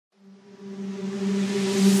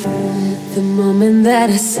moment that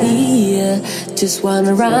I see you, just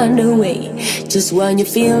wanna run away, just when you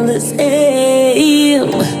feel the same.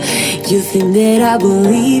 You think that I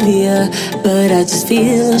believe you, but I just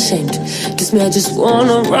feel ashamed. 'Cause me, I just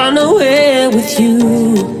wanna run away with you,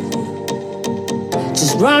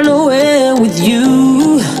 just run away with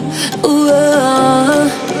you. Ooh, I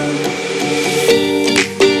love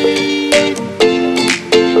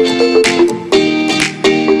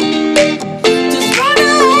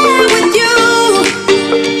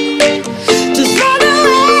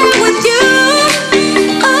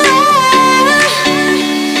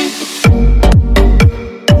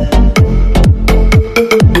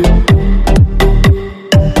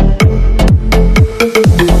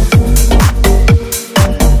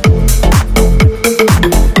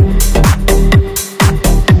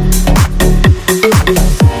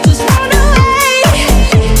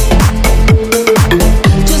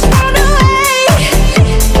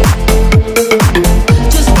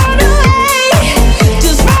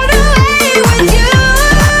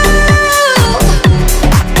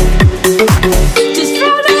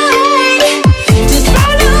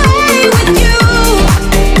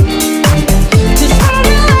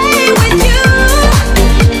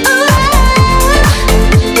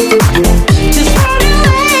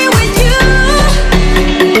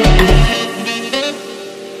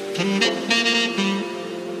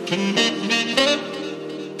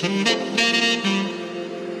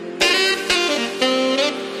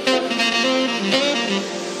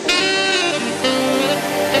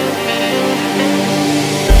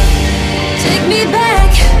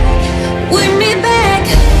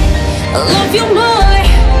you.